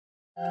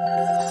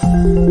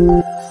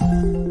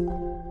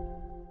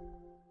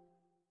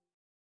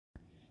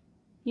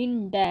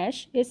In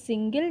dash, a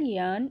single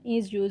yarn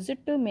is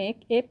used to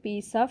make a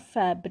piece of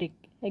fabric.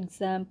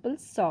 Example,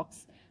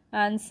 socks.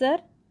 Answer,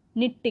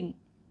 knitting.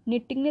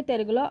 Knitting ni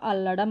telugulo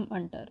alladam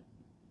antaru.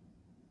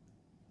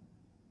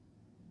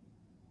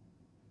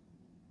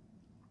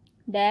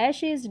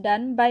 Dash is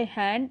done by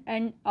hand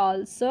and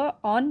also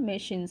on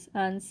machines.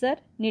 Answer,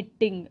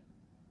 knitting.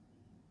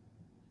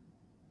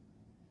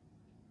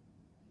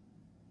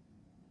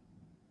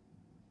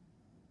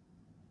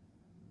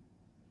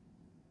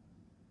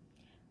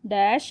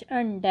 Dash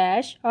and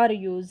dash are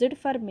used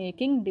for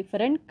making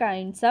different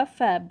kinds of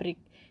fabric.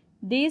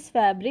 These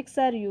fabrics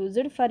are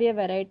used for a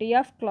variety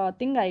of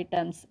clothing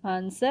items.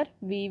 Answer,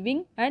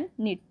 weaving and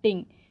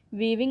knitting.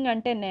 Weaving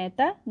ante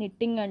neta,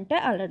 knitting ante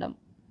alladam.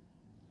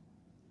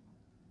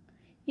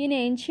 In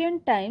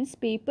ancient times,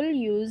 people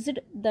used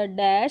the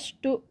dash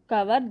to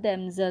cover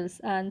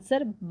themselves. Answer,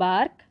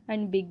 bark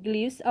and big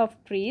leaves of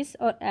trees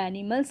or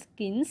animal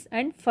skins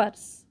and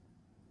furs.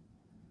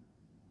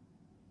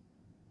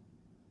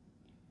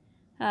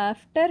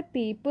 After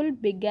people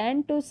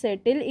began to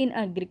settle in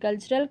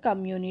agricultural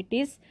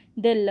communities,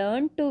 they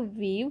learned to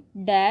weave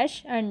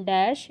dash and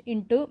dash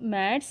into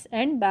mats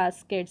and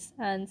baskets.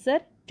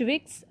 Answer,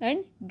 twigs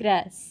and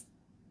grass.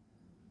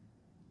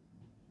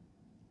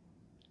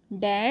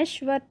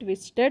 Dash were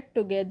twisted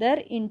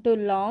together into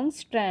long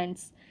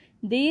strands.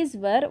 These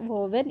were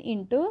woven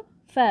into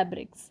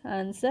fabrics.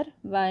 Answer,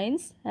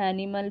 vines,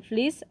 animal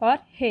fleece or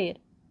hair.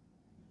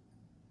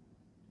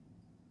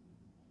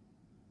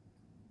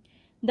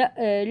 The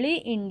early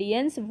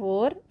Indians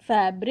wore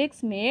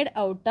fabrics made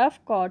out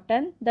of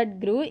cotton that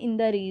grew in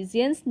the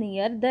regions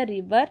near the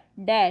river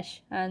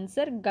dash.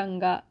 Answer,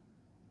 Ganga.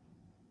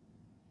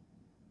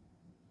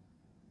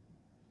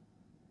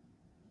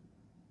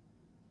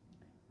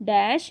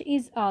 Dash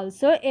is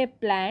also a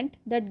plant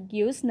that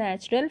gives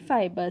natural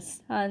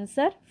fibers.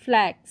 Answer,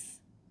 flax.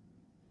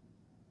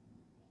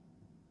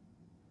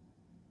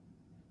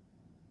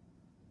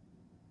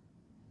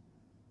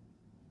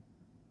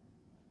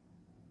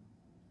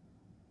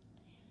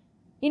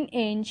 In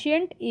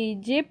ancient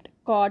Egypt,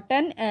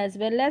 cotton as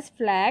well as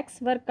flax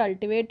were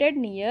cultivated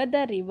near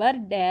the river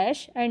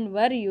dash and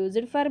were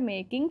used for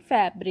making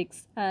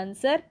fabrics.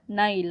 Answer,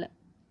 Nile.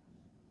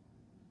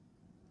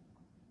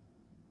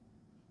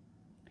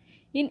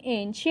 In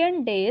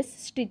ancient days,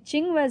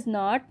 stitching was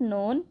not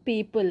known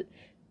people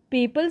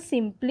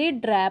simply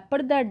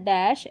draped the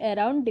dash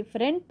around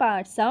different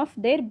parts of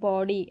their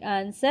body.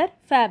 Answer,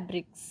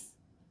 fabrics.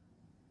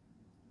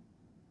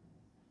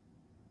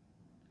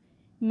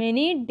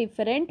 Many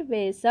different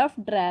ways of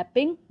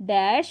draping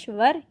dash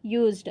were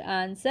used.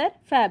 Answer,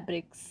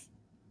 fabrics.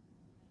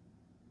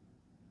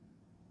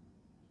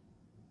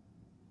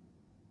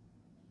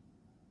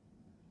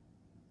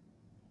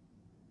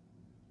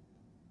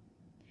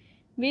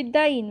 With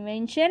the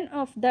invention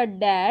of the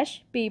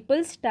dash,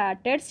 people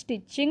started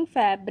stitching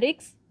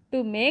fabrics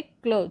to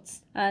make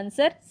clothes.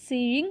 Answer,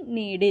 sewing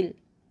needle.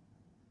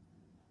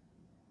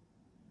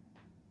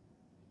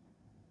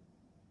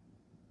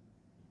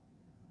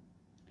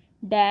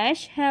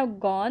 Dash have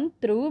gone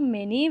through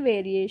many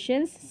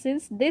variations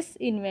since this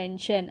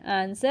invention.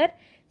 Answer,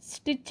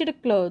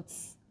 stitched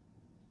clothes.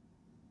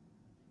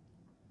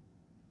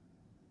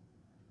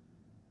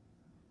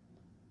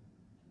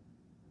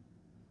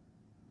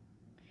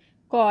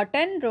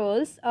 Cotton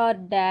rolls are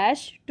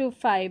dash to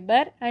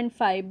fiber and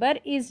fiber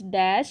is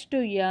dash to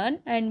yarn,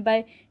 and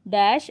by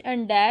dash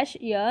and dash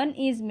yarn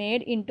is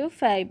made into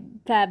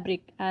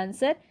fabric.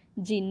 Answer,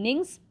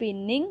 ginning,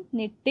 spinning,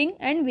 knitting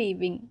and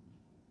weaving.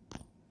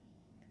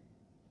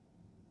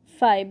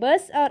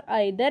 Fibers are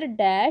either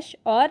dash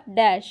or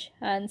dash.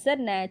 Answer,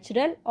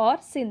 natural or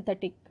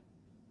synthetic.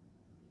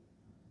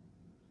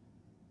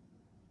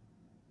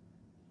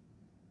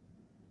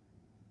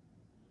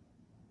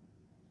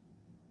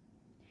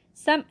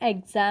 Some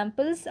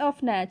examples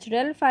of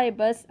natural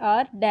fibers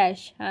are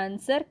dash.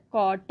 Answer,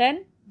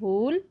 cotton,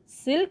 wool,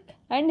 silk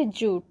and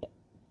jute.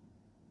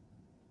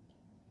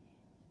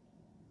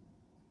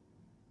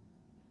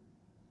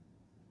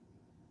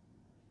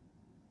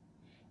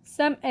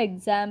 Some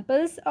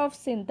examples of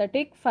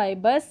synthetic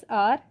fibers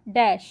are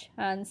dash.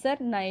 Answer,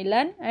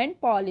 nylon and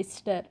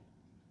polyester.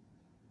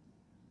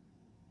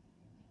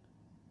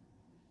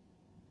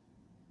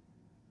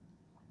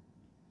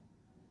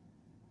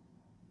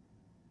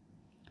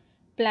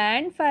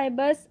 Plant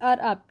fibers are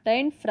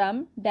obtained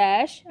from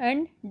dash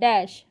and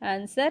dash.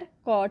 Answer,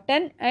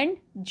 cotton and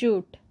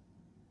jute.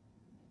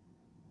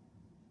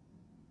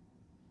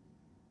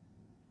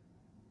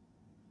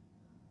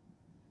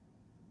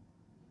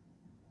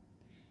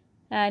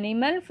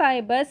 Animal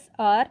fibers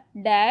are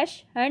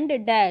dash and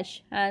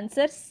dash.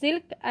 Answer,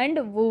 silk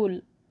and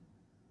wool.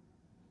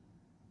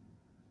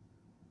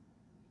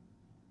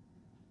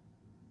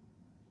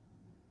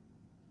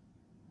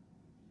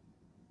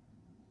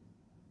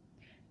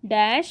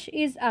 Dash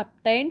is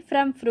obtained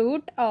from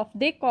fruit of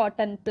the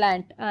cotton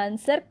plant.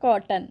 Answer,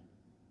 cotton.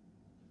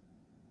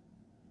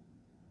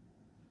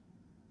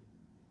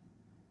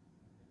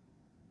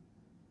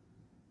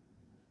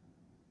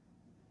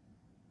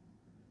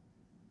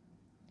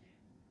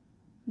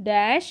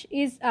 Dash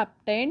is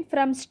obtained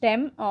from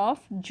stem of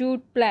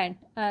jute plant.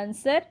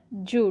 Answer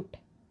jute.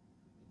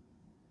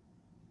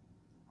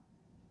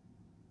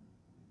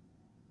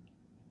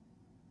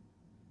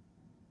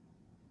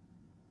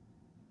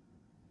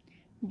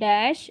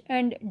 Dash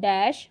and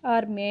dash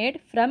are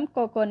made from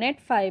coconut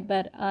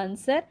fiber.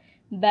 Answer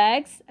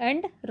bags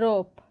and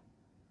rope.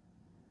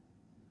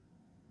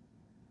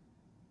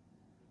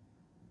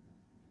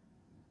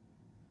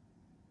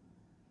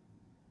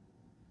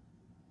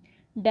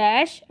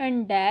 Dash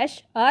and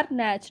dash are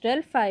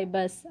natural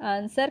fibers.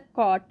 Answer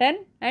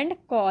cotton and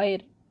coir.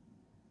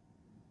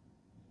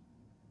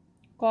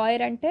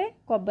 Coir ante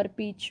కొబ్బరి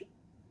పీచు.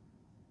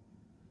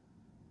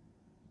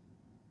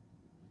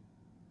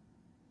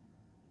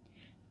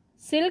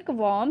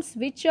 Silkworms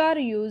which are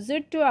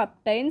used to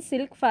obtain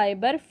silk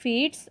fiber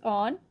feeds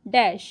on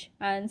dash.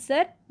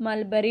 Answer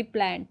mulberry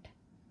plant.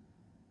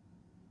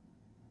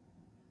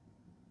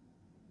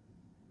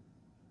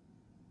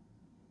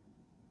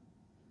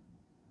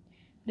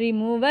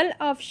 Removal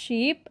of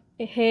sheep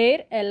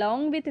hair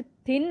along with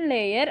thin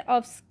layer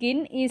of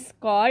skin is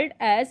called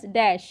as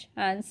dash.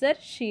 Answer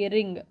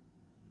shearing.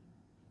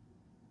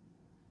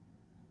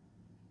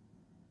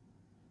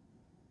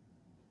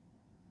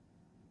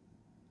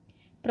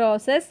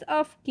 Process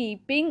of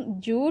keeping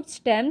jute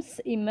stems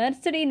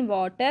immersed in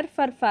water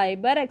for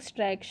fiber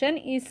extraction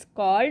is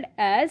called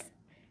as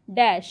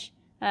dash.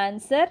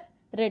 Answer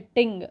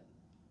retting.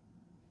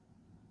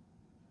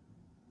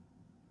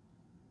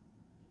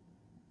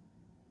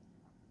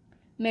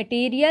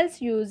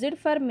 Materials used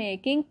for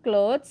making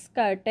clothes,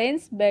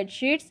 curtains, bed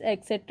sheets,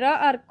 etc.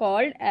 are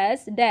called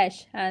as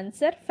dash.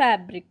 Answer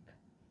fabric.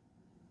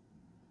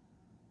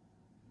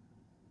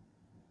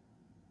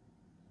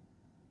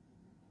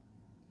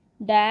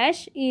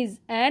 Dash is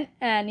an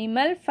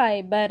animal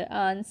fiber.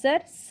 Answer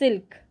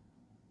silk.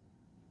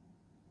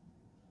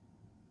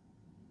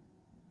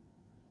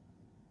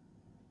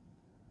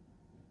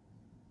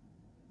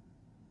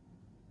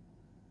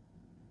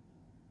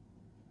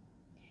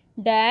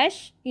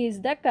 Dash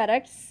is the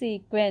correct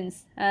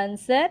sequence.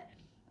 Answer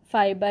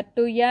fiber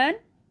to yarn,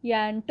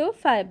 yarn to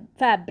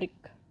fabric.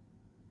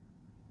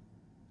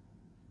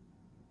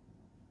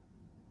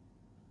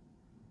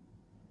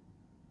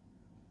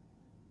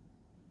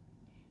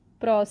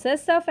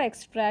 Process of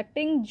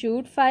extracting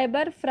jute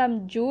fiber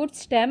from jute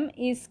stem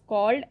is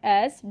called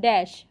as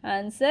dash.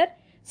 Answer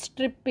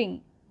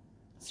stripping.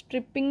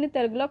 Stripping ni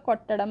telugulo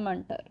kottadam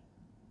antaru.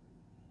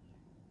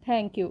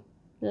 Thank you.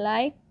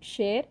 Like,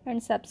 share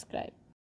and subscribe.